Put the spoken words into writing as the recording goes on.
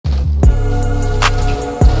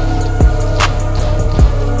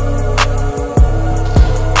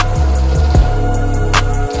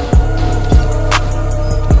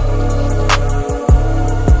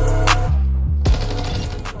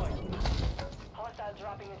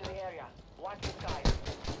dropping into the area. Watch the sky.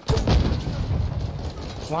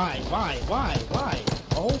 Why?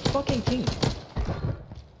 A whole fucking team. UAV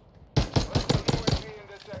in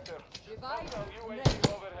this sector.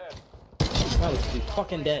 UAV overhead. That was be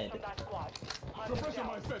fucking dead. Suppressor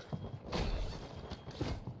my set.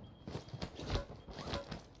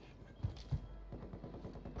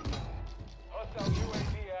 Hostile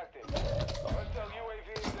UAV active. Hostile UAV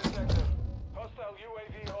in this sector. Hostile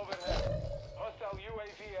UAV overhead. Hostile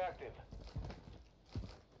UAV active.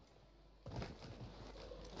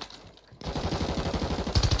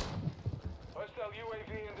 Hostile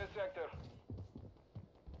UAV in this sector.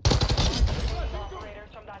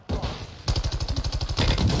 Operators from that squad.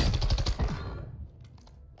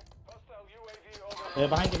 Hostile UAV overhead. Yeah,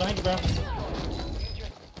 behind you, bro.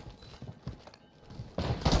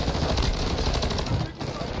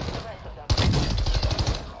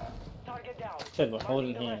 Target down. Said we're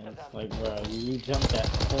holding hands. Like, bro, you jumped at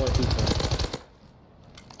 4 people.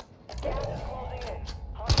 Gas is closing in.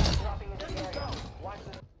 Hostiles dropping into the area. Watch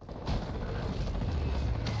the...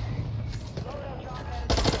 Loadout drop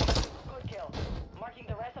headed. Good kill. Marking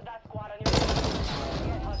the rest of that squad on your map.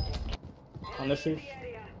 Get hunting. On this roof.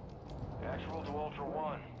 Actual to Ultra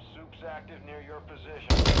One. Soup's active near your position.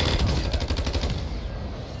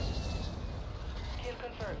 Kill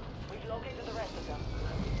confirmed. We've located the rest of them.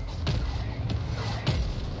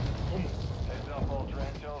 Heads up, Ultra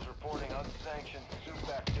Intel's reporting unsanctioned soup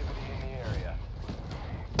activity in the area.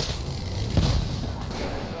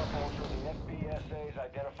 Heads up, Ultra. The FBSA's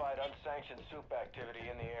identified unsanctioned soup activity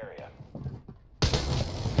in the area.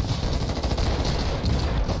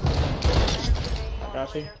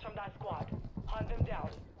 Got you. Operators from that squad. Hunt them down.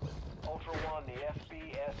 Ultra One, the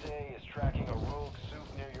FBSA is tracking a rogue soup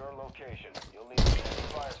near your location. You'll need heavy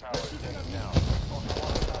firepower to take it down. Ultra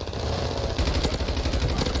One is not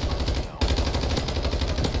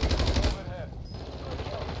overhead.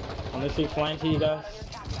 On this roof, flying to you guys.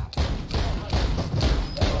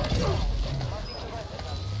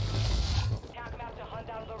 Tac map to hunt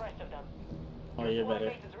down the rest of them. Oh, you're Squad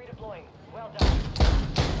better. base is redeploying. Well done.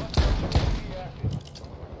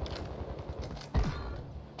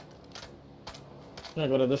 I'm gonna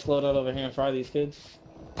go to this loadout over here and fry these kids.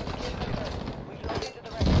 We've located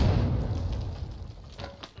the rest of them.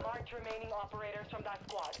 Marked remaining operators from that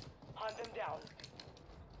squad. Hunt them down.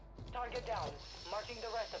 Target down. Marking the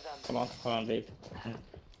rest of them. Come on, babe.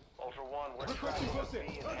 Ultra One, we're tracking a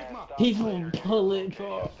B-enhanced He's operator on near bullet, your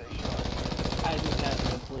bro. location. I just have to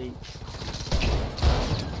complete.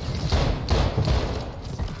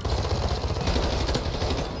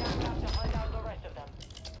 Tac map to hunt down the rest of them.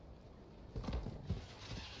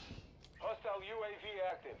 Hostile UAV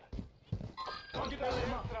active.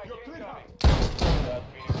 You're clear now.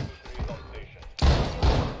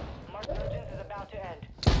 Mark Surgeons is about to end.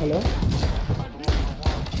 Hello?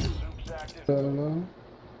 Soup's active. Hello?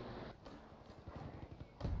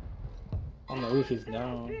 On the roof, he's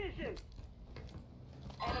down.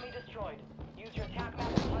 Enemy destroyed. Use your tac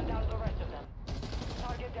map to hunt down the rest of them.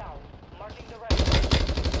 Target down. Marking the rest of them.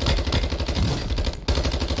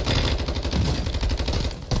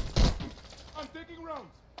 I'm taking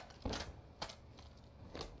rounds.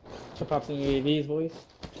 So pops in UAVs, boys.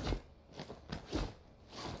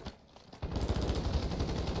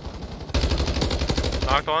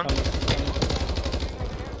 Knocked one.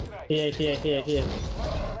 Here. The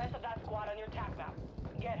rest of that squad on your tac map.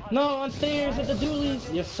 Get hunting. No, on stairs at the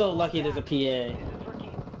dualies. You're so lucky there's a PA. This is for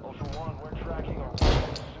keep. Ultra One, we're tracking a rogue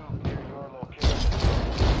soup near your location.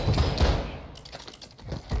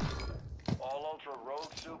 All Ultra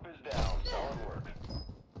rogue soup is down. Solid work.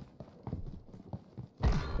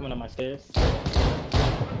 Coming up my stairs. I'm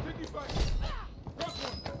taking fire. Cross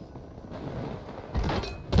one.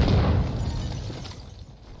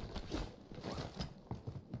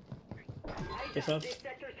 Guess so. This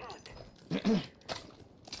sector's hot.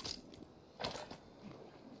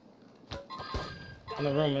 In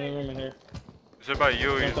the room in here. Is it by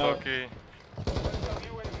you? He's Jump out. lucky. Hostile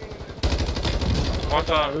UAV in this One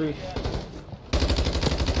time. Roof.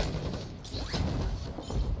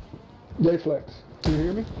 JayFlexz, can you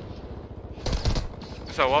hear me?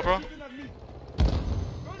 Is that what, bro? Shooting at me.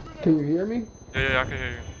 Can you hear me? Yeah, I can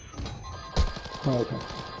hear you. Oh, okay.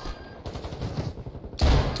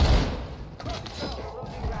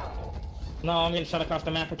 No, I'm getting shot across the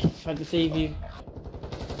map. I tried to save you.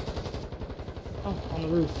 Oh, on the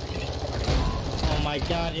roof. Oh my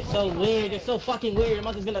god, it's so weird. It's so fucking weird.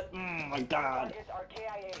 I'm just gonna. Oh my god. Targets are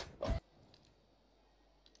KIA.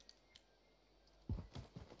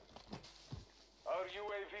 Our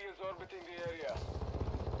UAV is orbiting the area.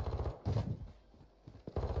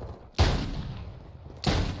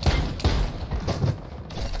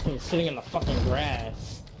 He's sitting in the fucking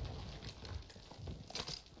grass.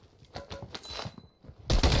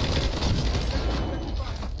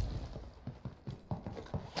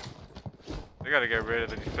 They gotta get rid of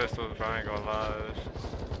these pistols if I ain't gonna lie.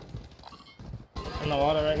 In the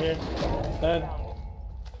water right here. Dead.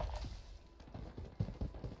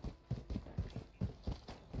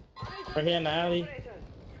 Right here in the alley.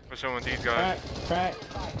 What's up with these guys? Crack.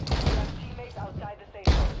 Teammates outside the safe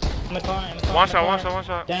zone. In the car. One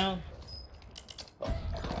shot. Down.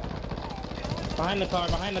 Behind the car.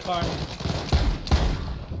 Get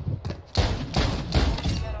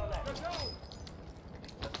on that.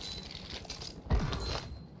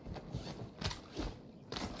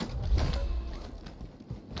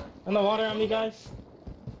 In the water on me, guys.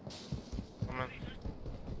 Come in.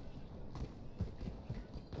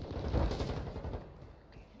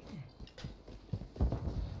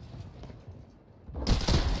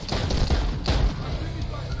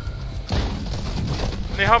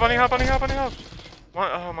 I need help. One,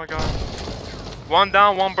 oh my god. One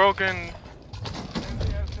down, one broken.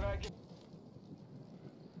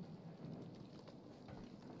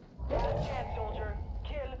 Last chance, soldier.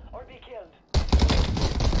 Kill or be killed.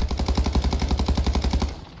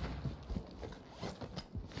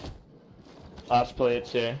 Last play,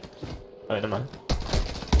 it's here. Oh, never mind.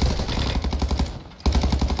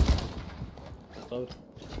 Load.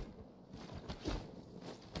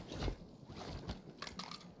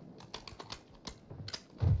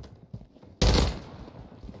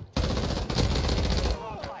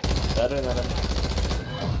 Better than him.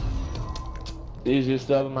 Easiest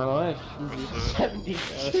dub of my life.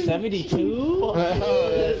 72? Oh,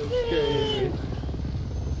 that's crazy.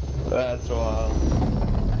 That's wild.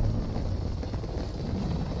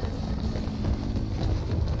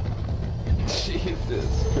 Jesus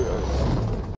Christ.